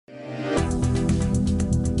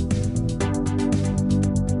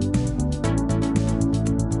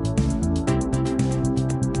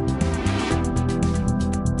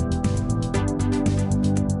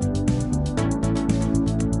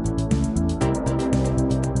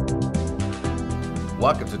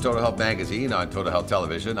Welcome to Total Health Magazine on Total Health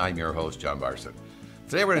Television. I'm your host, John Barson.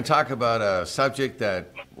 Today we're going to talk about a subject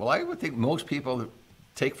that, well, I would think most people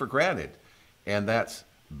take for granted, and that's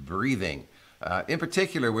breathing. In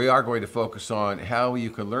particular, we are going to focus on how you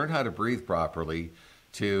can learn how to breathe properly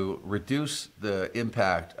to reduce the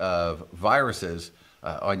impact of viruses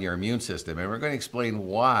on your immune system. And we're going to explain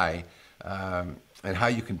why and how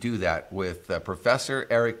you can do that with Professor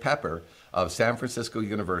Erik Peper of San Francisco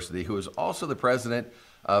University, who is also the president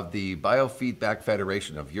of the Biofeedback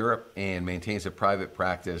Foundation of Europe and maintains a private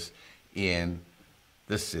practice in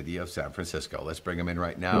the city of San Francisco. Let's bring him in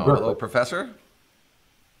right now. Hello, Professor.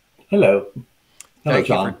 Hello. Hello,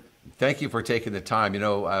 John. Thank you for taking the time. You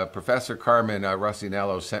know, Professor Carmen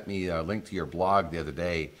Rossinello sent me a link to your blog the other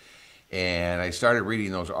day, and I started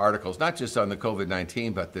reading those articles, not just on the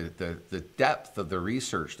COVID-19, but the depth of the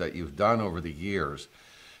research that you've done over the years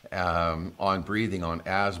on breathing, on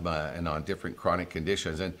asthma, and on different chronic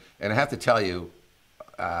conditions. And I have to tell you,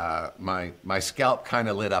 my scalp kind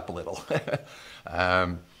of lit up a little.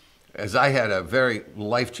 As I had a very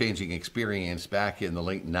life-changing experience back in the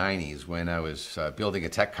late 90s when I was building a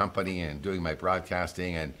tech company and doing my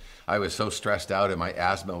broadcasting, and I was so stressed out and my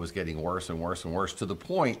asthma was getting worse and worse and worse, to the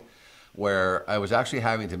point where I was actually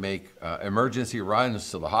having to make emergency runs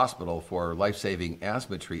to the hospital for life-saving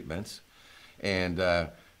asthma treatments. And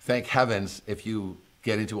thank heavens, if you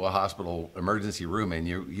get into a hospital emergency room and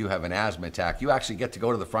you have an asthma attack, you actually get to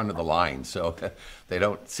go to the front of the line. So they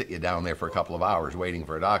don't sit you down there for a couple of hours waiting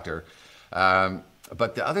for a doctor.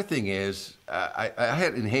 But the other thing is, I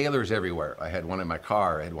had inhalers everywhere. I had one in my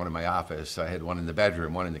car, I had one in my office, I had one in the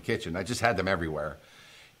bedroom, one in the kitchen. I just had them everywhere.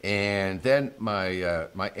 And then my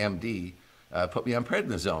MD put me on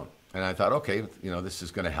prednisone. And I thought, okay, you know, this is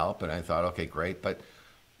going to help. And I thought, okay, great. But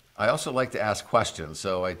I also like to ask questions.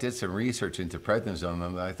 So I did some research into prednisone,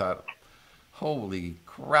 and I thought, holy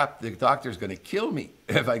crap, the doctor's going to kill me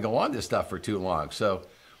if I go on this stuff for too long. So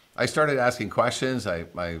I started asking questions. I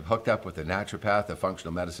hooked up with a naturopath, a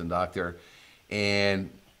functional medicine doctor,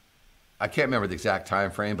 and I can't remember the exact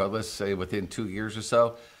time frame, but let's say within 2 years or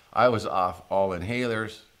so, I was off all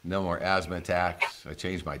inhalers, no more asthma attacks. I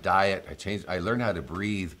changed my diet. I learned how to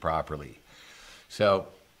breathe properly. So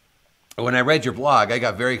when I read your blog, I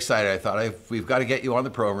got very excited. I thought, we've got to get you on the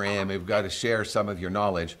program. We've got to share some of your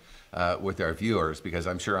knowledge with our viewers, because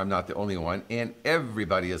I'm sure I'm not the only one, and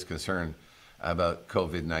everybody is concerned about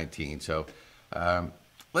COVID-19. So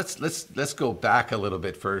let's go back a little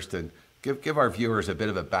bit first and give our viewers a bit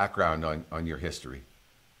of a background on your history.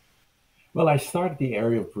 Well, I started the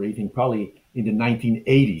area of breathing probably in the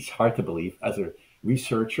 1980s, hard to believe, as a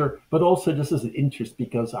researcher, but also just as an interest,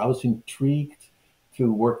 because I was intrigued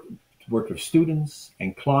to work with students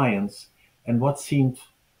and clients. And what seemed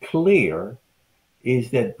clear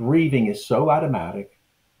is that breathing is so automatic,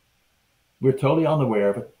 we're totally unaware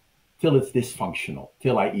of it, till it's dysfunctional,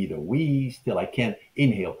 till I either wheeze, till I can't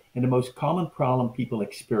inhale. And the most common problem people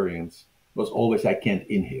experience was always, I can't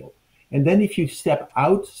inhale. And then if you step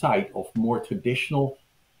outside of more traditional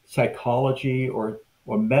psychology or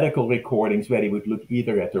medical recordings, where they would look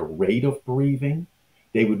either at the rate of breathing,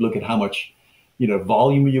 they would look at how much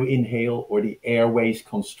volume you inhale, or the airways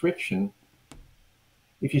constriction.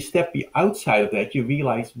 If you step outside of that, you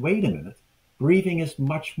realize, wait a minute, breathing is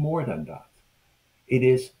much more than that. It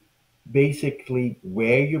is basically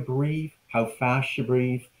where you breathe, how fast you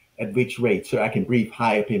breathe, at which rate. So I can breathe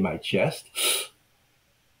high up in my chest.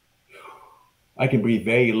 I can breathe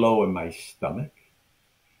very low in my stomach.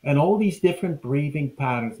 And all these different breathing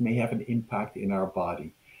patterns may have an impact in our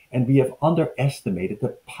body. And we have underestimated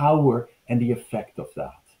the power and the effect of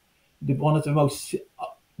that. One of the most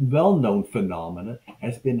well-known phenomena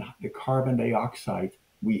has been the carbon dioxide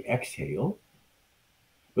we exhale,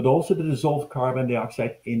 but also the dissolved carbon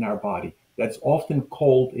dioxide in our body. That's often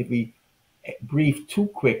called, if we breathe too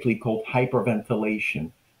quickly, called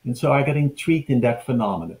hyperventilation. And so I got intrigued in that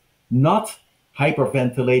phenomenon. Not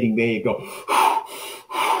hyperventilating where you go,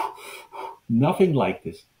 nothing like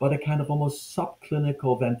this, but a kind of almost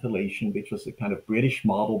subclinical ventilation, which was a kind of British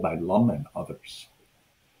model by Lum and others.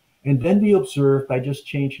 And then we observed, by just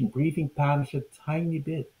changing breathing patterns a tiny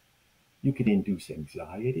bit, you can induce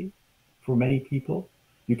anxiety for many people.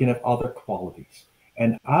 You can have other qualities.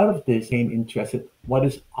 And out of this came interest in what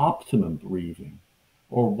is optimum breathing,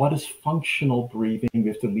 or what is functional breathing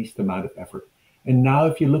with the least amount of effort. And now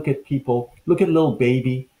if you look at people, look at a little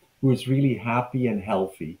baby who is really happy and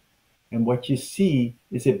healthy. And what you see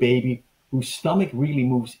is a baby whose stomach really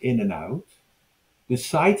moves in and out. The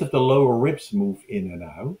sides of the lower ribs move in and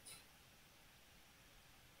out.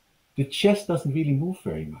 The chest doesn't really move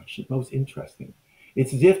very much. It's most interesting.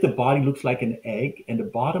 It's as if the body looks like an egg and the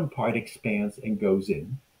bottom part expands and goes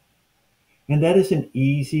in. And that is an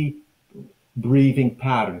easy breathing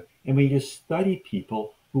pattern. And when you study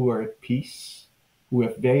people who are at peace, who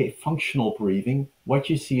have very functional breathing, what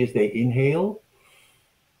you see is they inhale,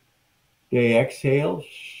 they exhale.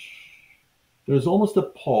 There's almost a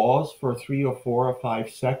pause for 3 or 4 or 5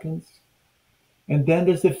 seconds. And then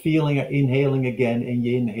there's the feeling of inhaling again, and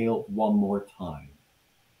you inhale one more time.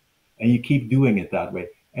 And you keep doing it that way.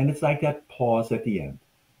 And it's like that pause at the end.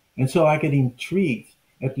 And so I get intrigued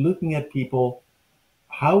at looking at people.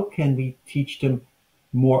 How can we teach them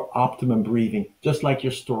more optimum breathing? Just like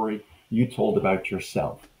your story you told about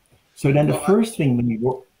yourself. So then the first thing when you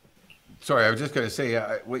work. Sorry, I was just going to say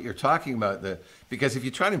what you're talking about, because if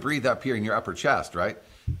you try to breathe up here in your upper chest, right,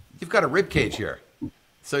 you've got a rib cage here.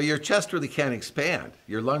 So your chest really can't expand.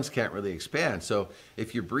 Your lungs can't really expand. So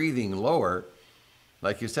if you're breathing lower,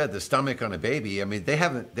 like you said, the stomach on a baby, I mean, they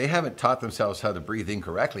haven't taught themselves how to breathe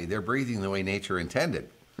incorrectly. They're breathing the way nature intended.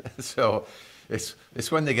 So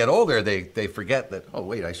it's when they get older, they forget that, oh,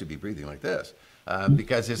 wait, I should be breathing like this.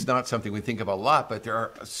 Because it's not something we think of a lot, but there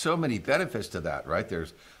are so many benefits to that, right?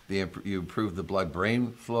 You improve the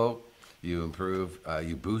blood-brain flow, you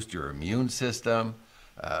boost your immune system.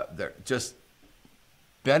 They're just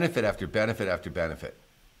benefit after benefit after benefit.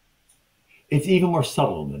 It's even more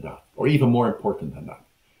subtle than that, or even more important than that.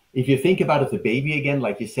 If you think about it, the baby again,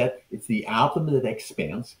 like you said, it's the abdomen that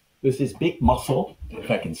expands. There's this big muscle,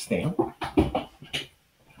 if I can stand,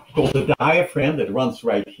 called the diaphragm that runs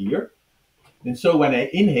right here. And so when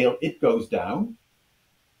I inhale, it goes down.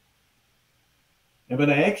 And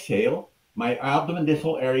when I exhale, my abdomen, this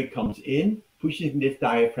whole area comes in, pushing this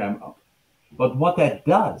diaphragm up. But what that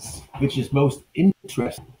does, which is most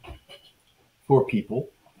interesting for people,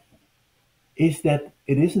 is that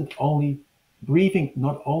it isn't only breathing,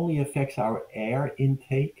 not only affects our air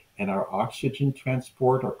intake and our oxygen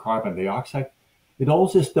transport or carbon dioxide, it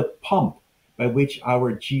also is the pump by which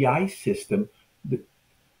our GI system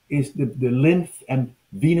is the lymph and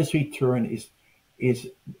venous return is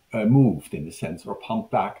moved in a sense, or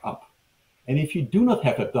pumped back up. And if you do not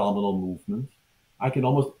have abdominal movement, I can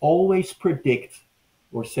almost always predict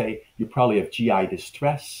or say you probably have GI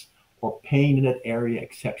distress or pain in that area,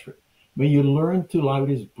 etc. When you learn to allow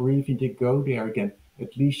this breathing to go there again,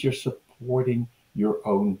 at least you're supporting your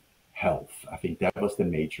own health. I think that was the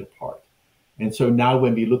major part. And so now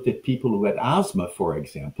when we looked at people who had asthma, for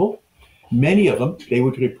example, many of them, they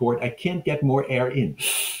would report, I can't get more air in.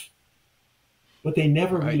 But they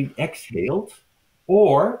never really exhaled,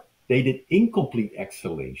 or they did incomplete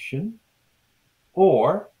exhalation,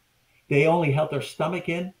 or they only held their stomach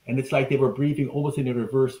in, and it's like they were breathing almost in a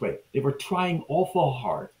reverse way. They were trying awful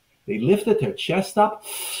hard. They lifted their chest up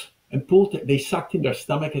and they sucked in their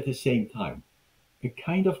stomach at the same time. A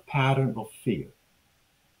kind of pattern of fear.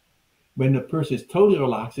 When the person is totally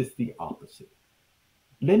relaxed, it's the opposite.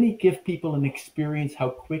 Let me give people an experience how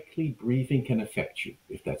quickly breathing can affect you,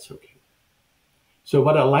 if that's okay. So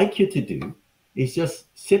what I'd like you to do is just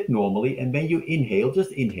sit normally, and when you inhale,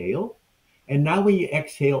 just inhale. And now when you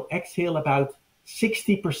exhale, exhale about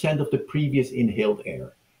 60% of the previous inhaled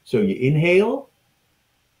air. So you inhale,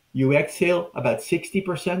 you exhale about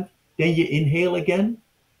 60%, then you inhale again,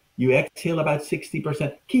 you exhale about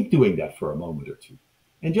 60%. Keep doing that for a moment or two.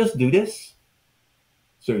 And just do this.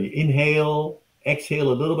 So you inhale,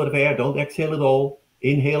 exhale a little bit of air, don't exhale at all.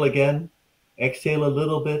 Inhale again, exhale a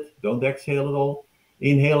little bit, don't exhale at all.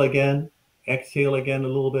 Inhale again, exhale again a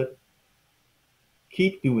little bit.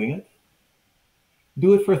 Keep doing it.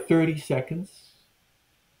 Do it for 30 seconds.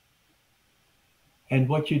 And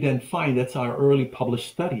what you then find, that's our early published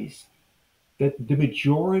studies, that the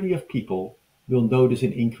majority of people will notice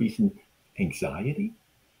an increase in anxiety.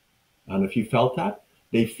 And if you felt that,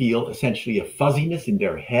 they feel essentially a fuzziness in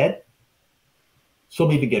their head.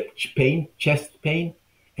 Some even get pain, chest pain.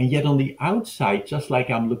 And yet on the outside, just like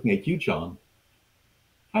I'm looking at you, John,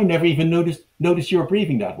 I never even noticed you're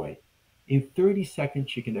breathing that way. In 30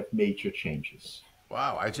 seconds, you can have major changes.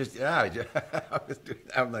 Wow, I was doing,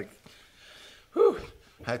 I'm like, whew,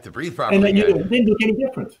 I had to breathe properly. And then you didn't look any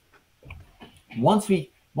different. Once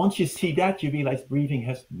you see that, you realize breathing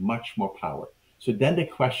has much more power. So then the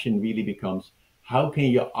question really becomes, how can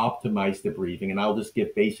you optimize the breathing? And I'll just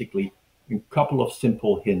give basically a couple of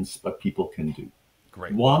simple hints what people can do.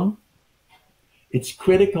 Great. One, it's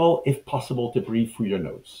critical, if possible, to breathe through your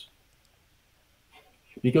nose.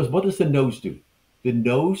 Because what does the nose do? The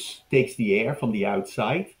nose takes the air from the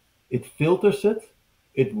outside, it filters it,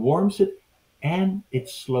 it warms it, and it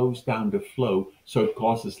slows down the flow, so it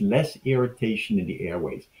causes less irritation in the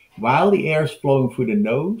airways. While the air is flowing through the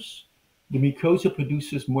nose, the mucosa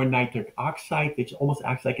produces more nitric oxide, which almost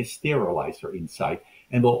acts like a sterilizer inside,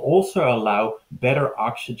 and will also allow better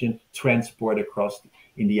oxygen transport across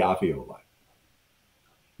in the alveoli.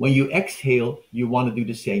 When you exhale, you want to do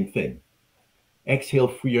the same thing. Exhale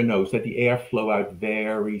through your nose, let the air flow out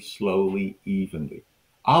very slowly, evenly.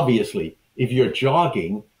 Obviously, if you're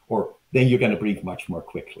jogging, then you're going to breathe much more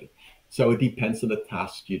quickly. So it depends on the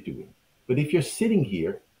task you're doing. But if you're sitting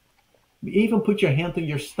here, even put your hand on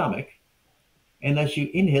your stomach, and as you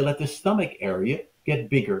inhale, let the stomach area get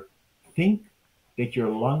bigger. Think that your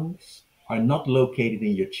lungs are not located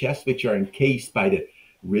in your chest, which are encased by the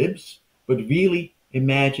ribs, but really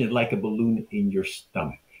imagine it like a balloon in your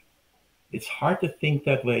stomach. It's hard to think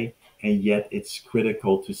that way, and yet it's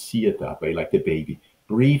critical to see it that way, like the baby.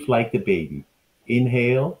 Breathe like the baby.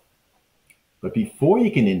 Inhale, but before you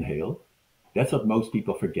can inhale, that's what most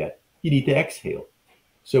people forget, you need to exhale.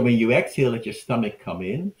 So when you exhale, let your stomach come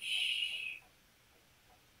in.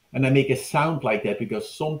 And I make a sound like that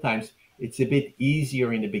because sometimes it's a bit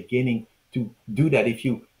easier in the beginning to do that if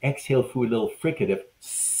you exhale through a little fricative.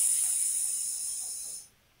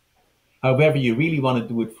 However, you really want to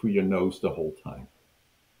do it through your nose the whole time.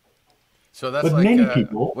 So that's But like, many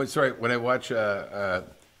people, sorry, when I watch,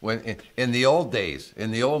 when in the old days,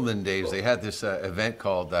 in the olden days, they had this event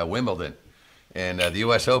called Wimbledon and the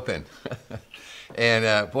U.S. Open.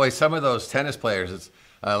 And boy, some of those tennis players,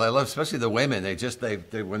 I love, especially the women. They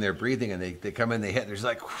when they're breathing and they come in, they hit. There's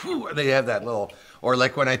like, whew, they have that little, or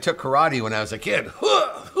like when I took karate when I was a kid,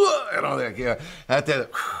 and all that. Yeah, had to,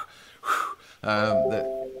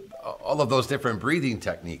 all of those different breathing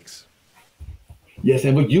techniques. yes,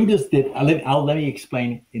 and what you just did, let me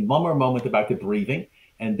explain in one more moment about the breathing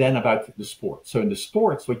and then about the sport. So in the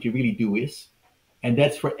sports, what you really do is, and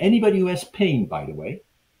that's for anybody who has pain, by the way,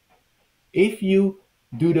 if you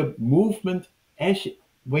do the movement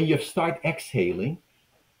when you start exhaling,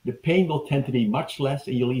 the pain will tend to be much less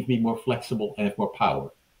and you'll even be more flexible and have more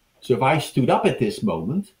power. So if I stood up at this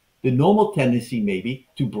moment, the normal tendency may be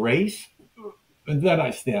to brace and then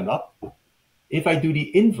I stand up. If I do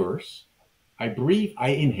the inverse, I breathe, I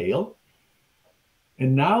inhale.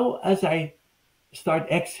 And now as I start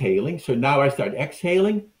exhaling, so now I start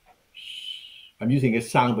exhaling, I'm using a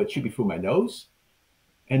sound that should be through my nose.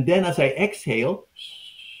 And then as I exhale,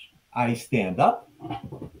 I stand up.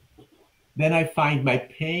 Then I find my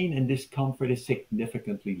pain and discomfort is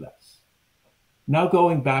significantly less. Now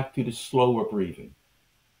going back to the slower breathing,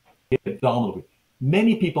 abdominal breathing.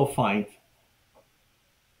 Many people find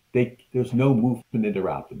there's no movement in their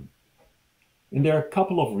abdomen. And there are a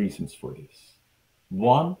couple of reasons for this.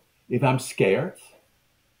 One, if I'm scared,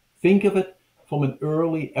 think of it from an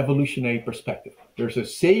early evolutionary perspective. There's a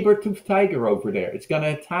saber-toothed tiger over there. It's going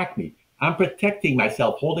to attack me. I'm protecting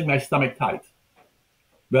myself, holding my stomach tight.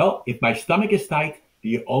 Well, if my stomach is tight,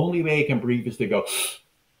 the only way I can breathe is to go,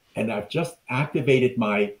 and I've just activated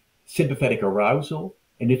my sympathetic arousal.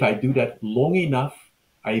 And if I do that long enough,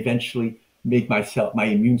 I eventually make my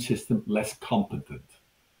immune system less competent.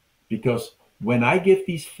 Because when I give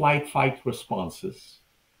these flight-fight responses,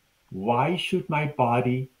 why should my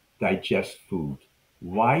body digest food?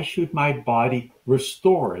 Why should my body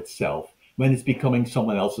restore itself when it's becoming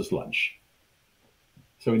someone else's lunch?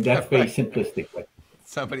 So in that very simplistic way.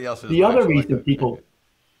 Somebody else's The lunch. other reason people,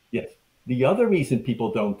 yes, the other reason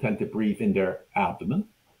people don't tend to breathe in their abdomen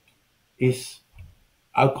is,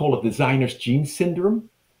 I'll call it designer's jeans syndrome.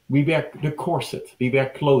 We wear the corset, we wear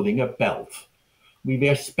clothing, a belt, we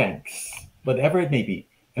wear Spanx, whatever it may be,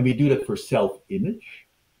 and we do that for self-image.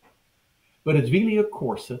 But it's really a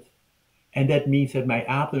corset, and that means that my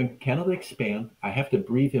abdomen cannot expand. I have to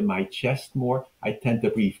breathe in my chest more. I tend to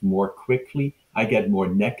breathe more quickly. I get more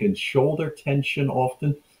neck and shoulder tension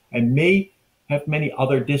often. I may have many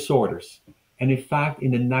other disorders. And in fact,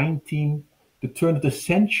 in the turn of the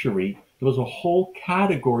century, there was a whole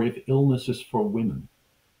category of illnesses for women.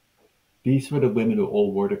 These were the women who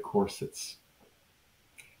all wore the corsets.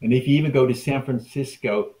 And if you even go to San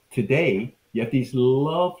Francisco today, you have these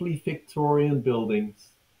lovely Victorian buildings.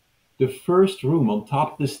 The first room on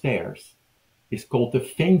top of the stairs is called the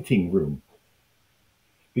fainting room.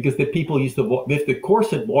 Because the people used to walk, with the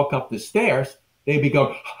corset, walk up the stairs, they'd be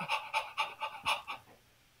going,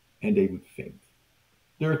 and they would faint.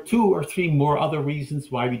 There are 2 or 3 more other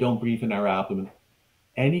reasons why we don't breathe in our abdomen.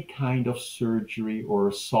 Any kind of surgery or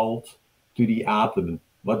assault to the abdomen.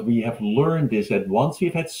 What we have learned is that once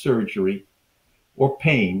we've had surgery or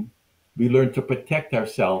pain, we learn to protect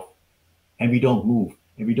ourselves and we don't move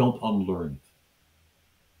and we don't unlearn it.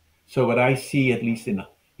 So what I see, at least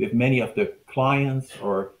with many of the clients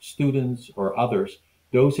or students or others,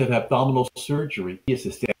 those that have abdominal surgery, is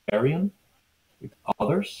a cesarean, with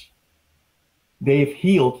others. They've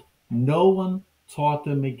healed. No one taught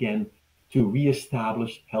them again to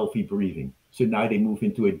reestablish healthy breathing. So now they move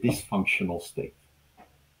into a dysfunctional state.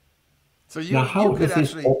 So Now, you how could does this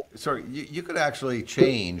actually, all, sorry, you could actually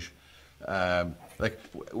change, like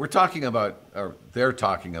we're talking about, or they're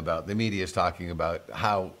talking about, the media is talking about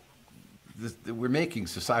how we're making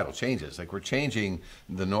societal changes. Like we're changing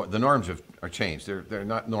the norms are changed. They're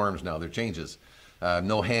not norms now. They're changes.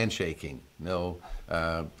 No handshaking. No,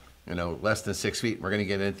 less than 6 feet. We're going to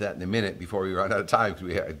get into that in a minute before we run out of time because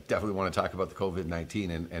we definitely want to talk about the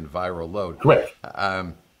COVID-19 and viral load. correct?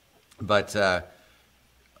 But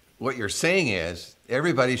what you're saying is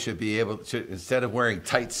everybody should be able to, instead of wearing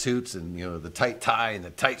tight suits and the tight tie and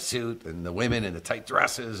the tight suit and the women in the tight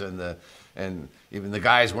dresses and even the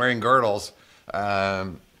guys wearing girdles,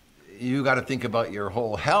 you got to think about your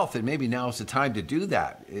whole health, and maybe now is the time to do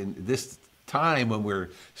that. In this time when we're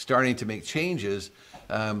starting to make changes,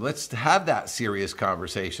 let's have that serious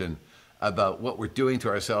conversation about what we're doing to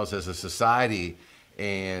ourselves as a society.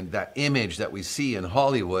 And that image that we see in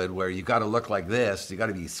Hollywood, where you got to look like this, you got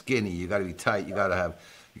to be skinny, you got to be tight, you got to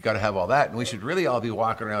have all that, and we should really all be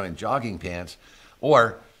walking around in jogging pants,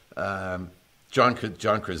 or John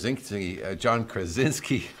Krasinski,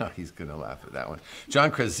 oh, he's gonna laugh at that one. John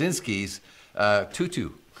Krasinski's tutu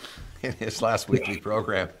in his last weekly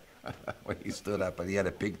program when he stood up, and he had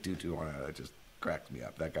a big tutu on it. It just cracked me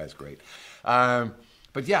up. That guy's great.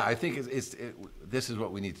 But yeah, I think this is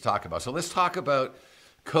what we need to talk about. So let's talk about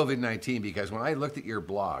COVID-19, because when I looked at your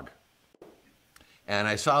blog and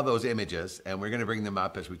I saw those images, and we're going to bring them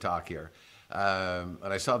up as we talk here, and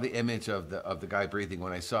I saw the image of the guy breathing,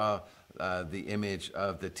 when I saw the image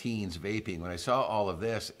of the teens vaping, when I saw all of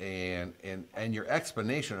this and your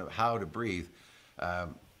explanation of how to breathe,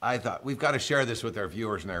 I thought we've got to share this with our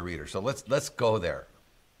viewers and our readers. So let's go there.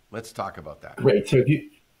 Let's talk about that. Great.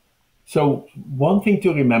 So one thing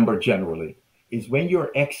to remember generally is when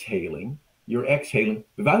you're exhaling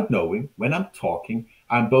without knowing. When I'm talking,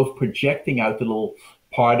 I'm both projecting out the little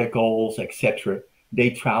particles, etc. They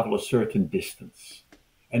travel a certain distance.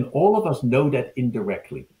 And all of us know that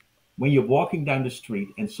indirectly. When you're walking down the street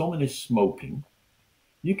and someone is smoking,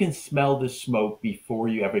 you can smell the smoke before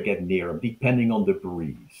you ever get near them, depending on the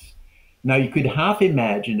breeze. Now, you could half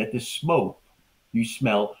imagine that the smoke you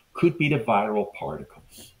smell could be the viral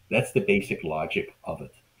particles. That's the basic logic of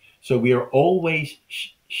it. So we are always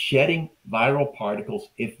shedding viral particles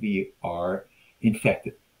if we are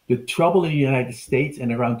infected. The trouble in the United States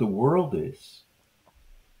and around the world is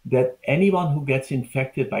that anyone who gets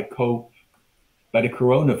infected by the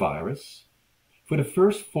coronavirus, for the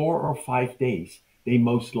first 4 or 5 days, they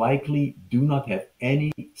most likely do not have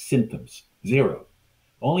any symptoms, zero.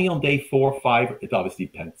 Only on day 4 or 5, it obviously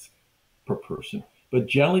depends per person, but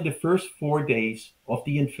generally the first 4 days of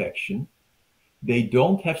the infection, they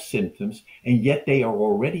don't have symptoms, and yet they are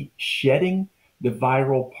already shedding the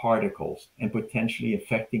viral particles and potentially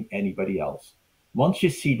infecting anybody else. Once you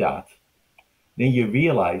see that, then you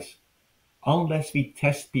realize, unless we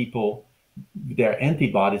test people, their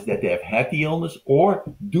antibodies, that they have had the illness or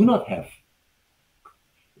do not have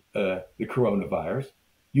the coronavirus,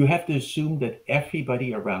 you have to assume that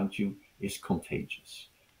everybody around you is contagious.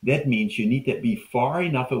 That means you need to be far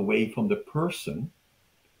enough away from the person.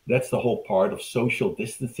 That's the whole part of social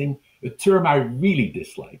distancing, a term I really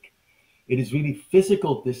dislike. It is really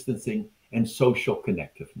physical distancing and social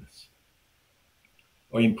connectiveness,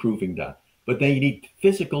 or improving that. But then you need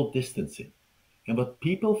physical distancing. And what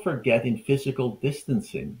people forget in physical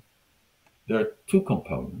distancing, there are two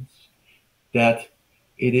components that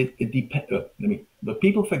but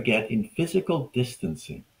people forget in physical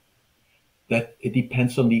distancing that it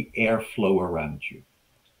depends on the airflow around you.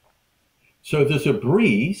 So if there's a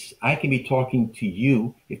breeze, I can be talking to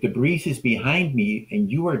you. If the breeze is behind me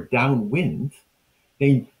and you are downwind,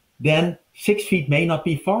 then 6 feet may not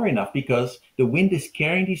be far enough because the wind is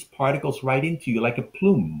carrying these particles right into you like a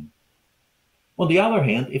plume. On the other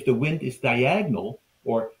hand, if the wind is diagonal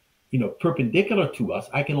or perpendicular to us,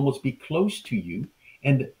 I can almost be close to you,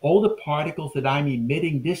 and all the particles that I'm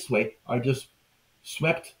emitting this way are just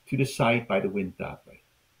swept to the side by the wind that way.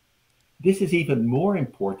 This is even more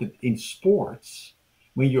important in sports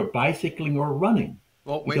when you're bicycling or running.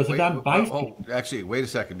 Well, actually, wait a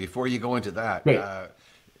second. Before you go into that,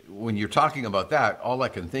 when you're talking about that, all I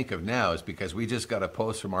can think of now is because we just got a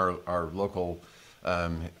post from our local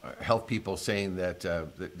health people saying that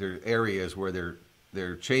there are areas where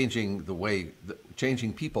they're changing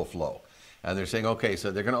changing people flow. And they're saying, okay, so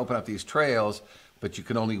they're going to open up these trails, but you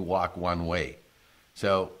can only walk one way.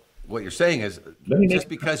 So what you're saying is just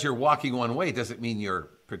because you're walking one way doesn't mean you're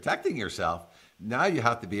protecting yourself. Now you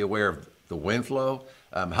have to be aware of the wind flow,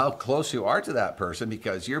 how close you are to that person,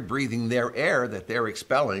 because you're breathing their air that they're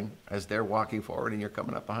expelling as they're walking forward and you're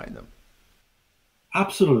coming up behind them.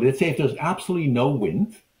 Absolutely. Let's say if there's absolutely no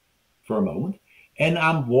wind for a moment and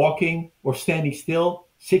I'm walking or standing still,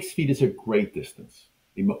 6 feet is a great distance,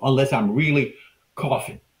 unless I'm really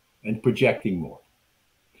coughing and projecting more.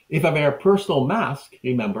 If I wear a personal mask,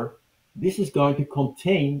 remember, this is going to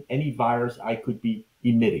contain any virus I could be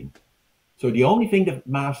emitting. So the only thing the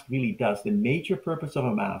mask really does, the major purpose of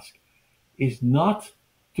a mask, is not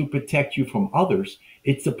to protect you from others,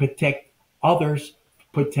 it's to protect others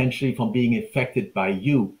potentially from being infected by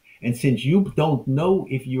you. And since you don't know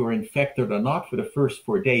if you are infected or not for the first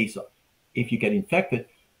 4 days, if you get infected,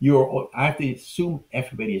 I have to assume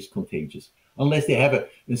everybody is contagious, unless they have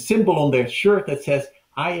a symbol on their shirt that says,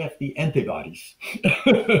 I have the antibodies.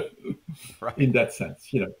 Right. In that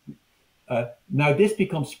sense, now this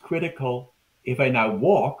becomes critical if I now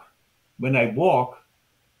walk. When I walk,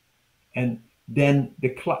 and then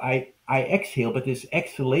I exhale, but this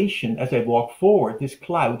exhalation as I walk forward, this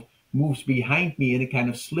cloud moves behind me in a kind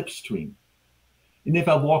of slipstream. And if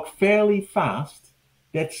I walk fairly fast,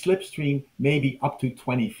 that slipstream may be up to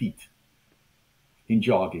 20 feet in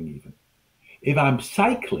jogging even. If I'm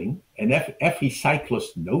cycling, and every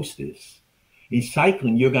cyclist knows this, in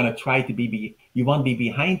cycling, you're going to try to you want to be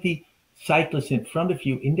behind the cyclist in front of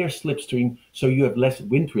you in their slipstream so you have less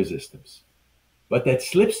wind resistance. But that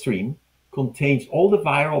slipstream contains all the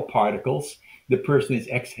viral particles the person is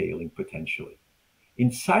exhaling potentially.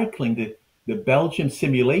 In cycling, the Belgium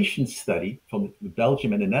simulation study from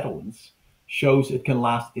Belgium and the Netherlands shows it can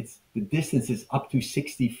last, the distance is up to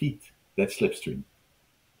 60 feet, that slipstream.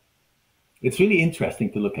 It's really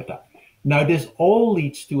interesting to look at that. Now, this all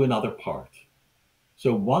leads to another part.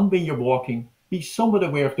 So one, when you're walking, be somewhat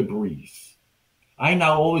aware of the breeze. I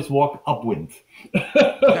now always walk upwind.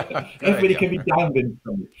 Everybody can be downwind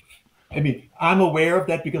from me. I mean, I'm aware of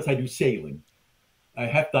that because I do sailing. I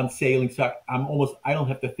have done sailing, so I don't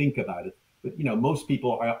have to think about it. But most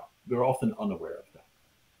people they're often unaware of that.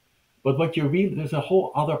 But there's a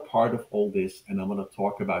whole other part of all this, and I'm going to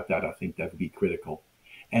talk about that. I think that would be critical.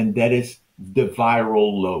 And that is the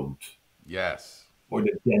viral load. Yes. Or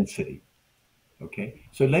the density. Okay.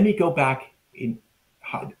 So let me go back in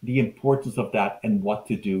the importance of that and what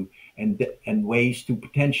to do and ways to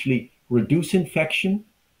potentially reduce infection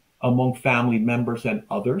among family members and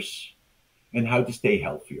others and how to stay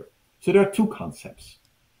healthier. So there are two concepts.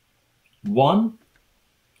 One,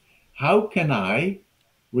 how can I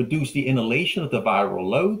reduce the inhalation of the viral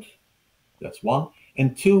load? That's one.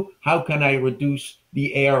 And two, how can I reduce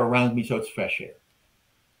the air around me so it's fresh air?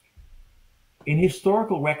 In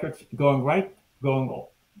historical records, going back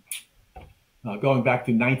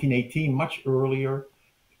to 1918, much earlier,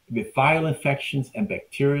 with viral infections and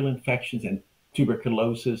bacterial infections and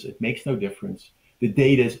tuberculosis, it makes no difference. The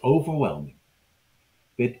data is overwhelming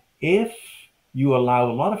that if you allow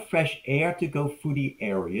a lot of fresh air to go through the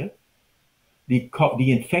area, the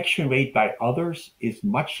infection rate by others is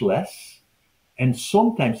much less. And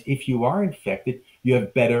sometimes if you are infected, you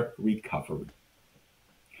have better recovery.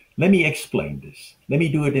 Let me explain this. Let me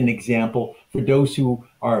do it in an example for those who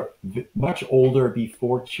are much older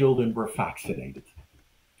before children were vaccinated.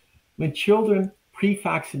 When children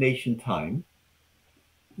pre-vaccination time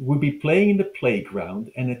would be playing in the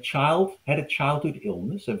playground and a child had a childhood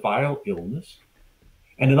illness, a viral illness,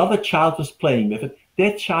 and another child was playing with it,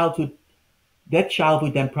 that child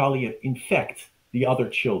would then probably infect the other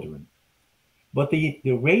children. But the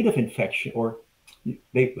rate of infection, or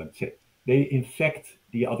they infect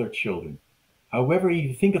the other children. However, if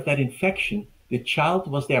you think of that infection, the child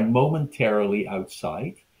was there momentarily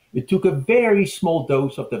outside. It took a very small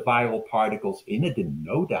dose of the viral particles in. It didn't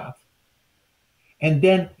know that. And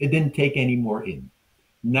then it didn't take any more in.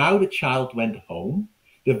 Now the child went home.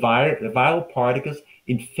 The viral particles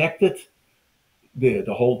infected the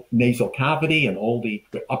whole nasal cavity and all the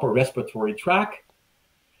upper respiratory tract.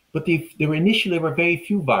 But there were very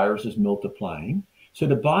few viruses multiplying. So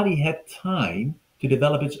the body had time to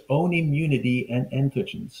develop its own immunity and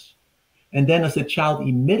antigens. And then as the child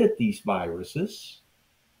emitted these viruses,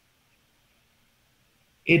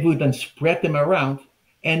 it would then spread them around.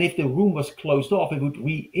 And if the room was closed off, it would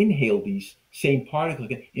re-inhale these same particles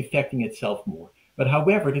again, infecting itself more. But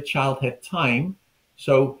however, the child had time.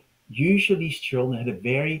 So usually these children had a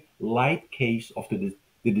very light case of the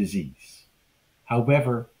disease.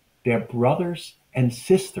 However, their brothers and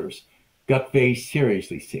sisters got very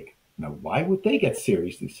seriously sick. Now, why would they get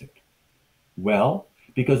seriously sick? Well,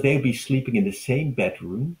 because they'd be sleeping in the same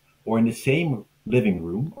bedroom or in the same living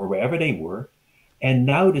room or wherever they were, And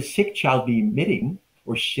now the sick child be emitting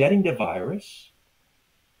or shedding the virus,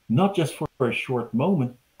 not just for a short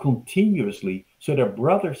moment, continuously. So their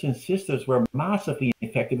brothers and sisters were massively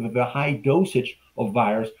infected with a high dosage of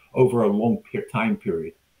virus over a long time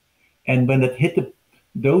period. And when it hit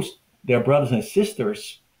their brothers and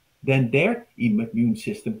sisters, then their immune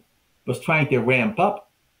system was trying to ramp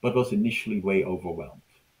up, but was initially way overwhelmed.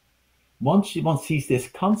 Once one sees this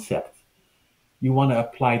concept, you want to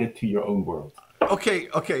apply it to your own world.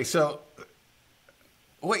 Okay. So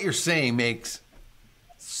what you're saying makes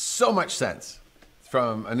so much sense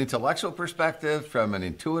from an intellectual perspective, from an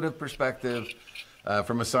intuitive perspective,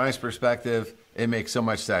 from a science perspective. It makes so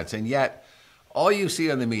much sense. And yet, all you see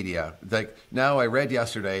on the media, like now I read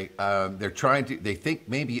yesterday, they think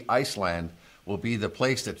maybe Iceland will be the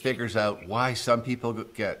place that figures out why some people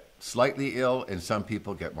get slightly ill and some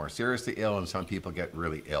people get more seriously ill and some people get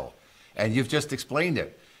really ill. And you've just explained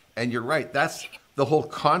it. And you're right. That's the whole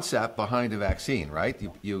concept behind a vaccine, right?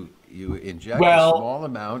 You inject a small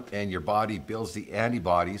amount and your body builds the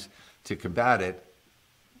antibodies to combat it.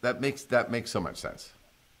 That makes so much sense.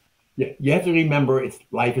 Yeah, you have to remember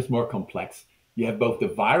life is more complex. You have both the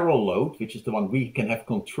viral load, which is the one we can have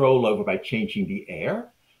control over by changing the air,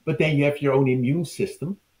 but then you have your own immune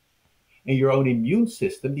system. And your own immune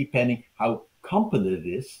system, depending how competent it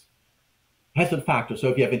is, has a factor. So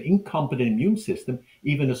if you have an incompetent immune system,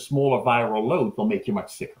 even a smaller viral load will make you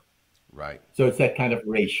much sicker. Right. So it's that kind of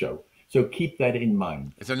ratio. So keep that in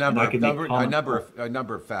mind. It's a number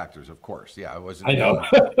of factors, of course. Yeah, it wasn't. I know,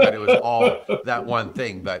 but it was all that one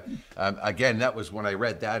thing. But again, that was when I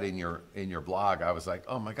read that in your blog. I was like,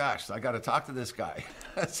 oh my gosh, I got to talk to this guy,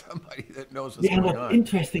 somebody that knows what's going on. What's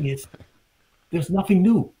interesting is there's nothing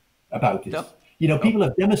new about this. Nope. People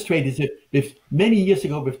have demonstrated it many years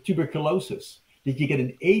ago with tuberculosis that you get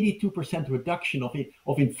an 82% reduction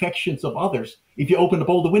of infections of others if you open up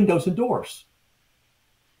all the windows and doors.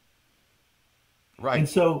 Right. And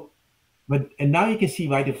so, and now you can see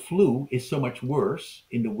why the flu is so much worse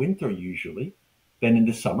in the winter usually than in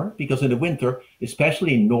the summer, because in the winter,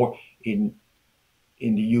 especially in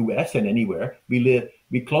the US and anywhere,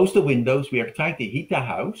 we close the windows, we are trying to heat the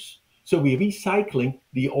house, so we're recycling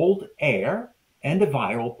the old air and the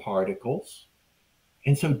viral particles.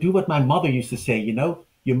 And so do what my mother used to say,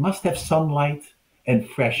 you must have sunlight and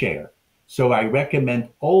fresh air. So I recommend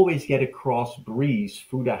always get a cross breeze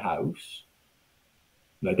through the house.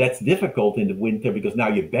 Now that's difficult in the winter because now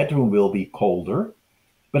your bedroom will be colder.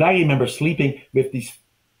 But I remember sleeping with these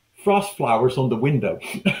frost flowers on the window.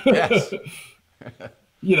 Yes.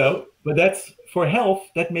 But that's for health,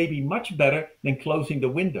 that may be much better than closing the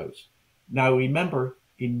windows. Now remember,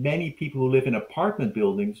 in many people who live in apartment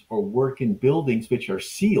buildings or work in buildings which are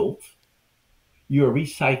sealed, you are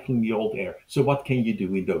recycling the old air. So what can you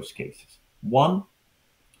do in those cases? One,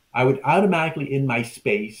 I would automatically in my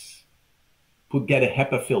space get a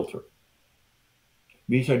HEPA filter.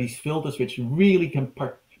 These are these filters which really can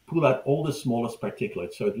pull out all the smallest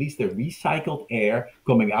particulates. So at least the recycled air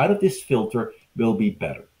coming out of this filter will be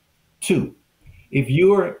better. Two, if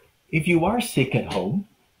you are sick at home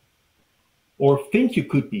or think you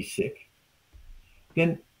could be sick,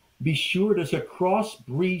 then be sure there's a cross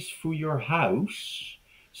breeze through your house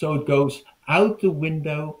so it goes out the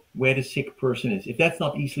window where the sick person is. If that's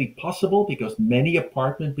not easily possible, because many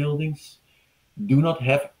apartment buildings do not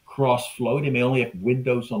have cross flow, they may only have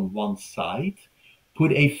windows on one side,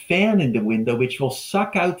 put a fan in the window which will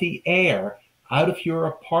suck out the air out of your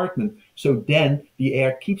apartment. So then the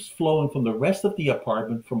air keeps flowing from the rest of the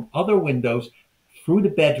apartment, from other windows, through the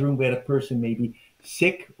bedroom where the person may be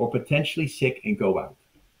sick or potentially sick, and go out.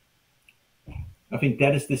 I think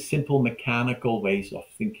that is the simple mechanical ways of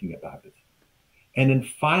thinking about it. And then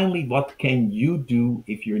finally, what can you do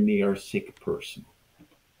if you're near a sick person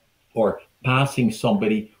or passing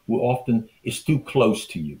somebody who often is too close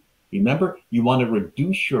to you? Remember, you want to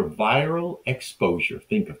reduce your viral exposure.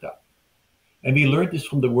 Think of that. And we learned this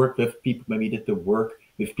from the work with people when we did the work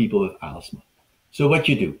with people with asthma. So what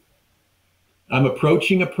you do, I'm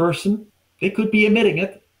approaching a person, they could be emitting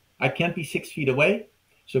it. I can't be 6 feet away.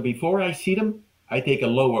 So before I see them, I take a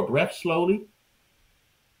lower breath slowly.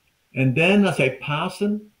 And then as I pass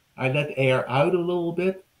them, I let air out a little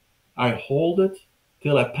bit. I hold it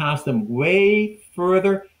till I pass them way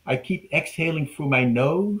further. I keep exhaling through my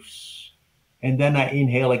nose, and then I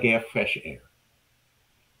inhale again fresh air.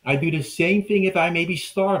 I do the same thing if I may be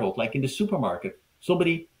startled, like in the supermarket.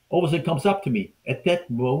 Somebody all of a sudden comes up to me. At that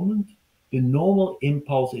moment, the normal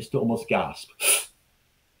impulse is to almost gasp.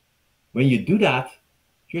 When you do that,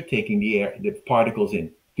 you're taking the air, the particles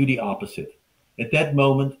in. Do the opposite. At that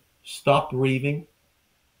moment, stop breathing,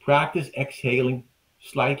 practice exhaling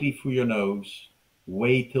slightly through your nose,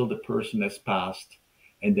 wait till the person has passed,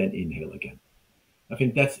 and then inhale again. I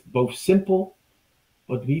think that's both simple.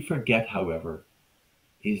 What we forget, however,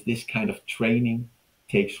 is this kind of training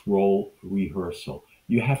takes role rehearsal.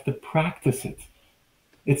 You have to practice it.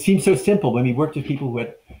 It seems so simple. When we worked with people who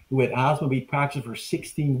had asthma, we practiced for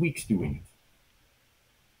 16 weeks doing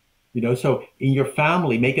it. So in your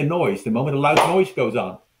family, make a noise. The moment a loud noise goes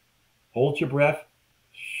on, hold your breath,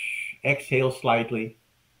 exhale slightly.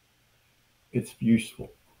 It's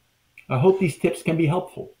useful. I hope these tips can be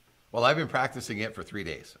helpful. Well, I've been practicing it for 3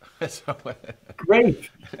 days. So, Great.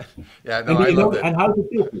 yeah, no, I love it. And how does it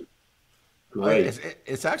feel? Great.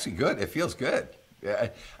 It's actually good. It feels good. Yeah,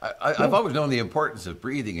 I've always known the importance of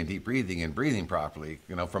breathing and deep breathing and breathing properly,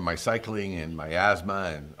 from my cycling and my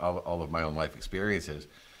asthma and all of my own life experiences.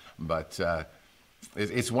 But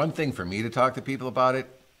it's one thing for me to talk to people about it.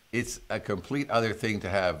 It's a complete other thing to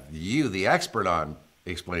have you, the expert, on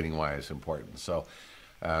explaining why it's important. So,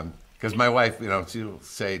 because my wife, she'll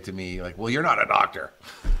say to me, like, well, you're not a doctor.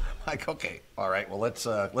 I'm like, okay, all right, well,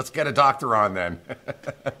 let's get a doctor on then.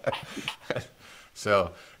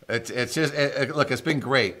 So it's just, look, it's been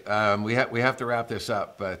great. We have to wrap this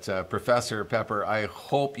up, but Professor Peper, I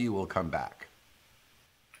hope you will come back.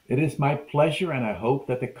 It is my pleasure, and I hope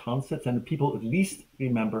that the concepts and the people at least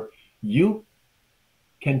remember you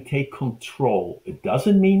can take control. It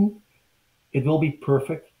doesn't mean it will be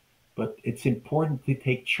perfect, but it's important to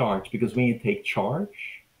take charge, because when you take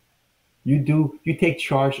charge, you take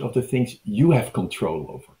charge of the things you have control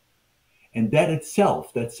over. And that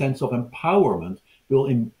itself, that sense of empowerment,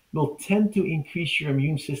 will tend to increase your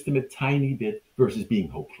immune system a tiny bit versus being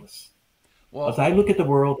hopeless. Well, as I look at the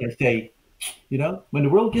world, I say, when the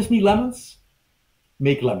world gives me lemons,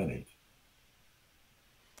 make lemonade.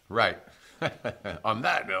 Right. On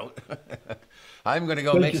that note, I'm going to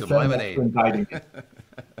go make some lemonade.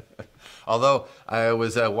 Although I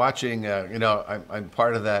was watching, I'm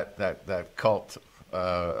part of that cult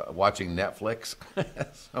watching Netflix.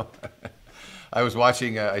 So I was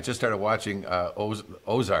watching. I just started watching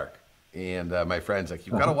Ozark, and my friend's like,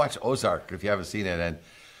 "You've got to watch Ozark if you haven't seen it."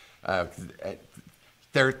 And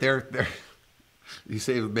they're you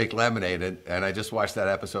say make lemonade, and I just watched that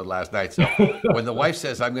episode last night. So when the wife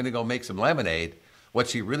says I'm going to go make some lemonade, what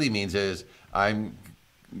she really means is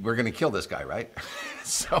we're going to kill this guy, right?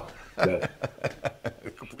 So. Yes.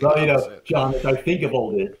 Well, John, as I think of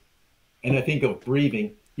all this, and I think of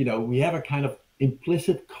breathing, we have a kind of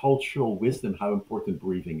implicit cultural wisdom how important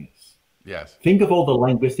breathing is. Yes. Think of all the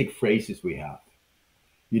linguistic phrases we have.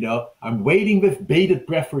 I'm waiting with bated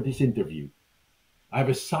breath for this interview. I have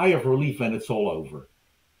a sigh of relief when it's all over.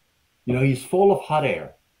 He's full of hot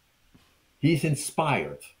air. He's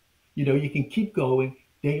inspired. You can keep going.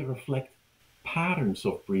 They reflect patterns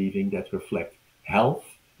of breathing that reflect health.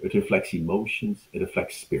 It reflects emotions. It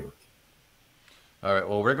reflects spirit. All right.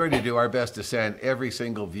 Well, we're going to do our best to send every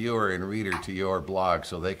single viewer and reader to your blog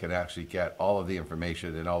so they can actually get all of the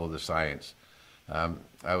information and all of the science.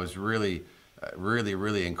 I was really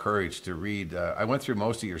encouraged to read. I went through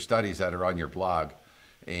most of your studies that are on your blog,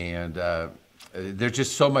 and there's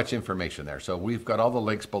just so much information there. So we've got all the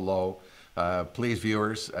links below. Please,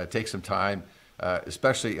 viewers, take some time.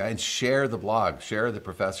 Especially, and share the blog, share the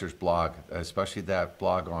professor's blog, especially that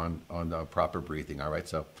blog on proper breathing. All right.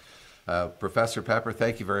 So, Professor Peper,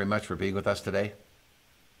 thank you very much for being with us today.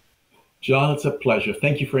 John, it's a pleasure.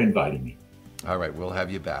 Thank you for inviting me. All right. We'll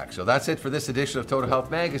have you back. So that's it for this edition of Total Health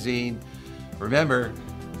Magazine. Remember,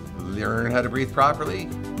 learn how to breathe properly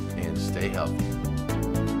and stay healthy.